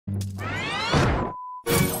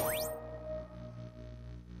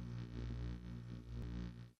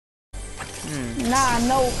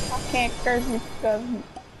know I can't curse because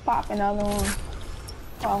pop another one.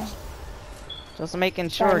 Oh. Just making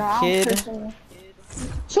sure, kid.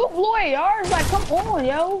 Two blue ARs, like, come on,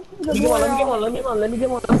 yo. Let me get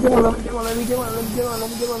one. Come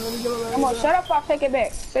on, shut up, I'll take it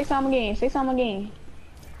back. Say something again, say something again.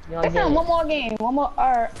 Say something one more game, one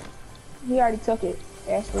more, he already took it.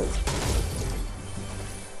 That's it.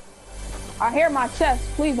 I hear my chest,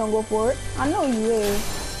 please don't go for it. I know you will.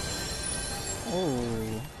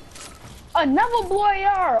 Oh. Another blue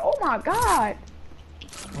AR, oh my god.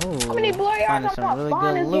 Oh. How many blue ARs I'm Some really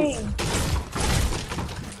not good loot. game?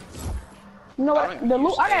 You know what? The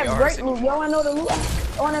loot, I have great loot. Yo, I know the loot.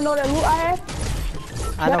 I wanna know the loot I have.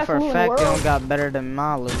 I know for a fact they don't got better than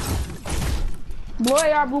my loot. Blue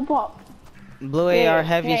AR, blue pump. Blue AR,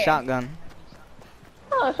 heavy shotgun.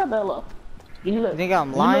 Oh, shut that up. You think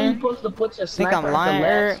I'm lying? You're supposed to put your Think I'm lying,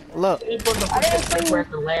 Eric? Look. You're supposed to put your sniper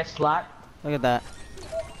at the last slot. Look at that.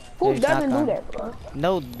 Who doesn't do that, bro?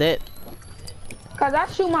 No dip. Cause I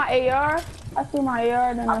shoot my AR. I shoot my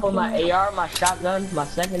AR, then I put my AR, my shotgun, my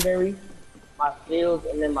secondary, my field,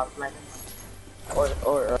 and then my flank. Or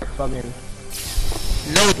fucking.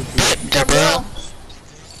 No dip, bro.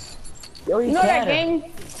 Yo, you know that game?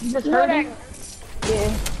 You just heard that? Yeah.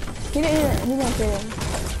 He didn't say that.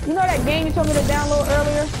 You know that game you told me to download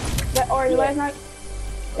earlier? Last night?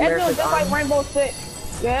 That dude just like Rainbow Six.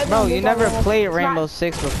 Yeah, bro, you never played Rainbow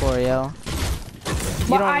Six before, yo.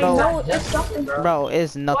 You don't know. It's something, bro,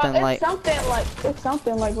 it's nothing like. It's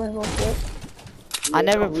something like Rainbow Six. I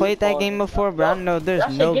never played that game before, but I know there's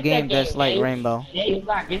no game that's like Rainbow. Yeah, you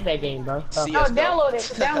gotta get that game, bro. Oh, download it.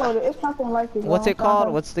 Download it. It's something like it. What's it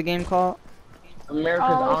called? What's the game called? America's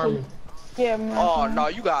Army. Yeah, man. Oh no,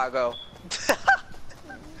 you gotta go.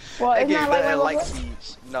 Well, that it's game not like doesn't Rainbow like Six.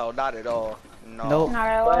 Siege. No, not at all. No. Nope. Not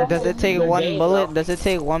at all. Does it take one bullet? Does it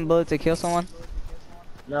take one bullet to kill someone?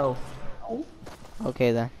 No.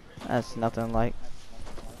 Okay then. That's nothing like.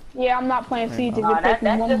 Yeah, I'm not playing Siege if it That's takes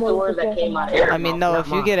just one the bullet word to that kill came out of someone. your I mean, no, if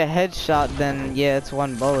you get a headshot, then yeah, it's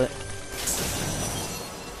one bullet.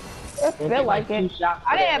 It felt like it.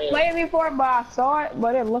 I didn't play it before, but I saw it,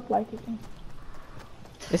 but it looked like it.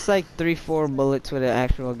 It's like 3-4 bullets with an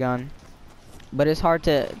actual gun. But it's hard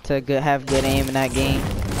to have good aim in that game.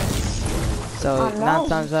 So 9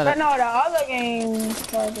 times out of... But no, the other games...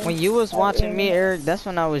 When you was watching me, Eric, that's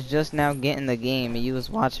when I was just now getting the game. And you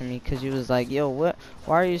was watching me because you was like, yo, what?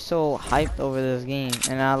 Why are you so hyped over this game?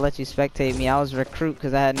 And I let you spectate me. I was recruit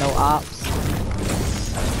because I had no ops.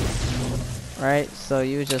 Right? So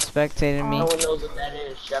you was just spectating me. No one knows what that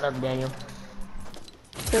is. Shut up, Daniel.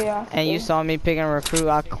 Yeah. And you saw me picking recruit.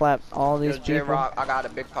 I clapped all these people. Jrock, I got a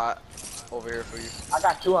big pot over here for you. I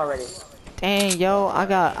got 2 already. Dang, yo, I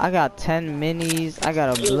got 10 minis. I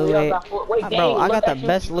got a blue A. Bro, I got the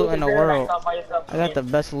best loot in the world. I got the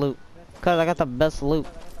best loot. Cause I got the best loot.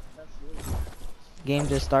 Game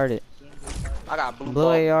just started. I got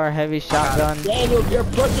blue AR, heavy shotgun. Daniel, you're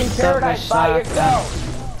pushing paradise by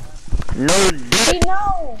yourself. No He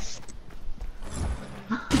knows.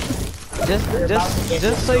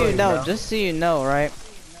 Just so you know, right?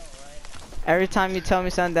 Every time you tell me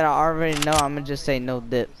something that I already know, I'm gonna just say no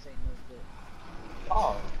dip.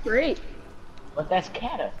 Oh, Great. but that's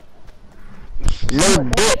Kata. No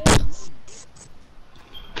dip.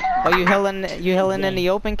 Oh, you healing in the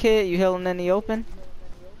open, kid? You healing in the open?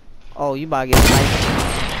 Oh, you about to get sniped.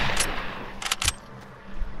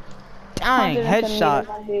 Dang, headshot.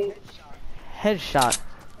 Headshot.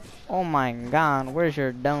 Oh my god, where's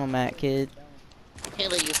your dome at, kid? Who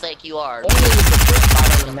do you think you are? Only with the first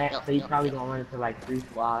fight on the map, so you probably gonna run into like 3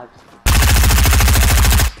 squads.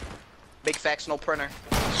 Big facts, no printer.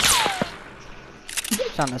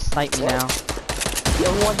 Trying to snipe me now.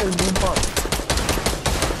 Yo, who wants this blue pump?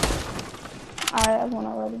 I have one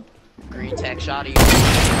already. Green tech shot you.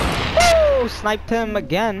 Woo! Sniped him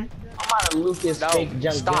again. I'm about to loot this fake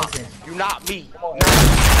junk. Stop. You not me. No. Go home.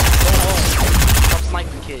 Stop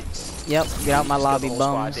sniping kids. Yep, get out my lobby,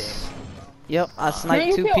 bums. Yep, I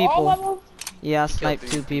sniped 2 people. Yeah, I sniped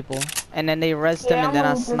 2 people. And then they rezzed him and then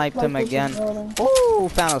I sniped him again. Ooh,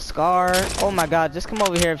 found a scar. Oh my god, just come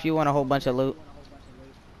over here if you want a whole bunch of loot.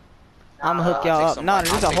 I'm gonna hook y'all up. No,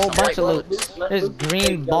 there's a whole bunch of loot. There's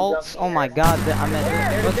green bolts. Oh my god, I'm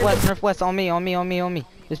at northwest, on me.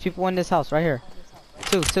 There's people in this house right here.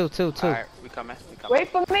 2. Alright, we coming. Wait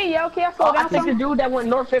for me, yo. Can I slow down? I think the dude that went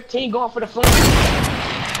north 15 going for the flank.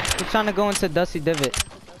 We're trying to go into Dusty Divot.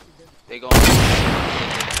 They going.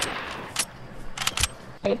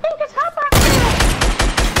 I think it's hot back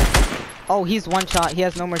there. Oh, he's one shot. He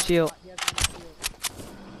has no more shield.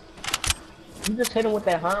 You just hit him with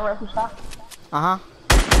that hunter rifle shot? Uh-huh.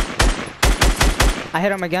 I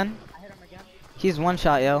hit him again. He's one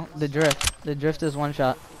shot, yo. The drift is one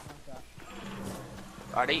shot.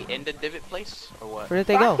 Are they in the divot place or what? Where did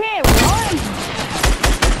they go? I can't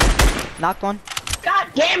run. Knocked one. God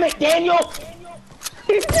damn it, Daniel!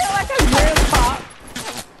 You feel like a grandpa.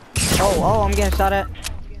 Oh, I'm getting shot at.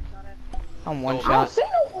 I'm one I don't shot. see no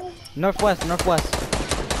one. Northwest.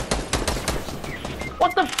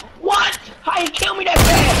 What the? What? How you kill me that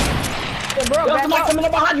fast? Yeah, bro, Yo, back somebody up. coming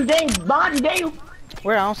up behind you, Daniel. Behind you, Daniel.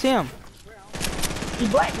 Where? I don't see him. He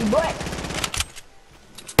black. There,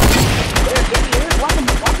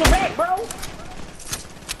 watch the back, bro.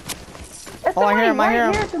 It's Oh, I hear him, somebody I hear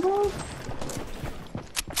right him. here, bro.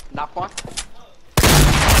 Knock one.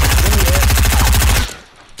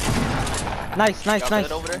 Nice. Y'all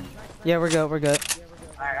good over there? Yeah, we're good. Right,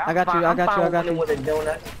 I got you. With a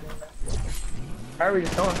donut. Hurry,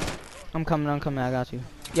 just going. I'm coming. I got you.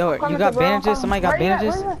 Yo, coming you got to bro, I'm bandages? coming. Somebody got Where you at?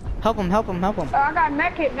 bandages? Where you Help him. I got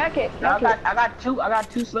medkit. I got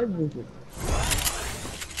two slurp juices.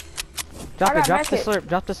 Drop I it. got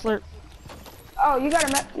Drop the slurp. Oh, you got a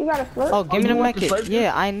flirt? Oh, give me the you want the medkit. slurp?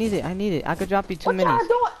 Yeah, I need it. I could drop you 2 What y'all minis.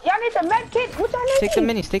 doing? Y'all need the medkit? What y'all need?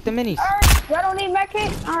 Take the minis. Alright, y'all don't need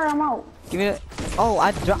medkit? Alright, I'm out. Give me the. Oh, I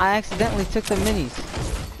accidentally took the minis.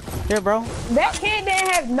 Here, bro. That kid didn't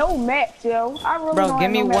have no mats, yo. I really Bro, don't give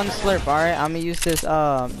have me no one mats. slurp. All right, I'm gonna use this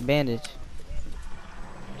bandage.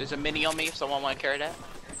 There's a mini on me if someone want to carry that.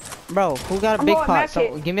 Bro, who got a I'm big going pot? So,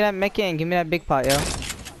 medkit. give me that medkit and give me that big pot, yo.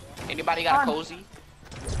 Anybody got a cozy?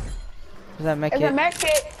 Is that It's a medkit?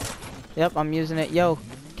 medkit. Yep, I'm using it. Yo,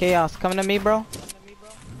 Chaos, coming to me, bro.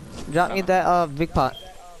 Drop me that big pot.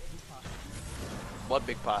 What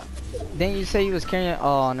big pot? Didn't you say you was carrying?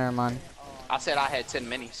 Oh, never mind. I said I had 10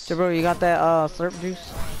 minis. So, bro, you got that slurp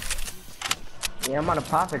juice? Yeah, I'm on a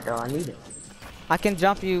profit though. I need it. I can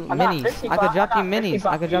drop you I got minis. 55, I could drop I you got minis.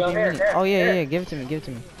 55. I could drop you Here, minis. here, Oh yeah, here. yeah. Give it to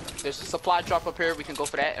me. There's a supply drop up here. We can go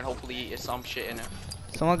for that, and hopefully it's some shit in it.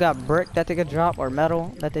 Someone got brick that they could drop or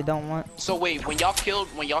metal that they don't want. So wait, when y'all killed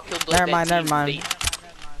Never that mind. team,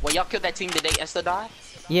 when y'all killed that team, did they insta die?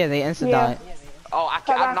 Yeah, they insta Yeah. died. Oh, I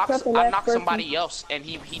got knocked the last person. somebody else, and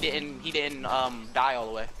he didn't die all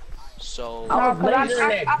the way. So I was No, 'cause lasering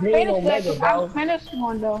that I green finished Omega, that. bro. I finished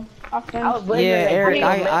one though. I I was finished. lasering Yeah, that Eric, green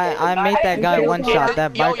Omega. I made that guy one shot.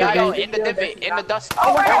 That yo, biker dude. in the divot, in the dust.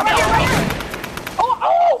 Oh, right here.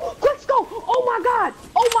 Oh, let's go. Oh my god.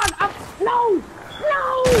 No.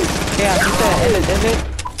 Yeah, he said in the divot.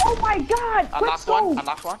 Oh my god. I Let's knocked one. go. I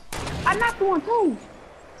knocked one. I knocked one too.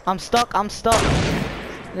 I'm stuck.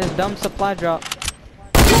 This dumb supply drop.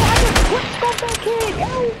 Yo, I just quick scoped that kid,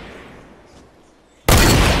 yo.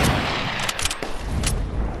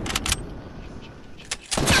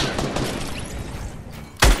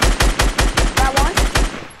 Got one.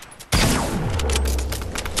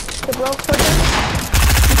 The bro quicker.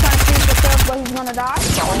 He's trying to shoot himself, but he's gonna die.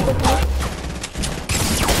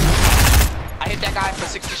 I hit that guy for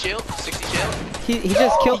 60 shield. 60 shield. He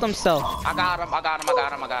just killed himself. I got him.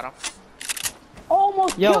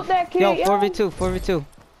 Almost Yo, killed that kid, 4v2.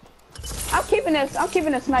 I'm keeping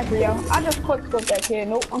that sniper, yo. I just quick scoped that kid.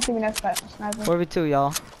 Nope, I'm keeping that sniper. 4v2,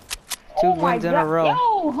 y'all. Two Oh my wins in a God. row.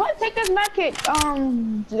 Yo, Hunt, take this med kit.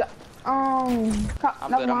 I'm good.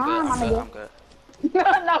 Never mind,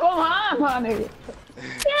 my nigga.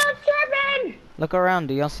 You're tripping. Look around.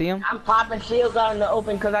 Do y'all see him? I'm popping shields out in the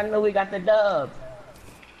open because I know we got the dub.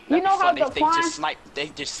 You know how they the fine.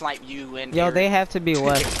 just snipe you and Yo, they have to be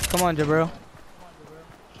west. Come on, Jabril.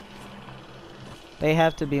 They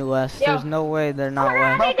have to be west. Yo. There's no way they're not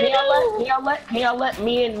west. Bro, can y'all let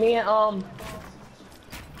me and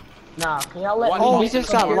Nah, can y'all let me? Oh, he get just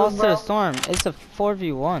some got kills, lost to bro? the storm. It's a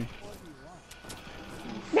 4v1.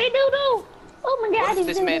 They do. Oh my God.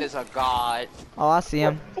 This man is a god. Oh, I see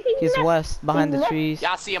him. He's west, behind the trees.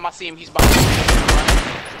 Yeah, I see him. He's behind me.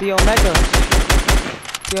 The Omega.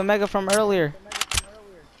 The Omega from earlier.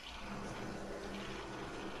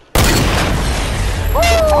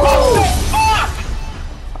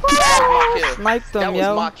 Sniped him, That was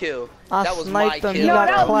yo. my kill. I That was sniped my him. kill. He Yo, got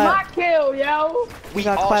that was my clapped. kill, yo. He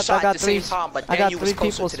got all clapped. shot I got at the same three. time, but I got Daniel was 3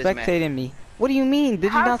 closer people to this man. spectating me. What do you mean? Did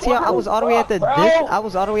you How not see? I was all the way at the bro? divot. I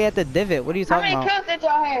was all the way at the divot. What are you How talking many about? kills did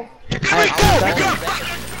y'all have? I had 2 seconds.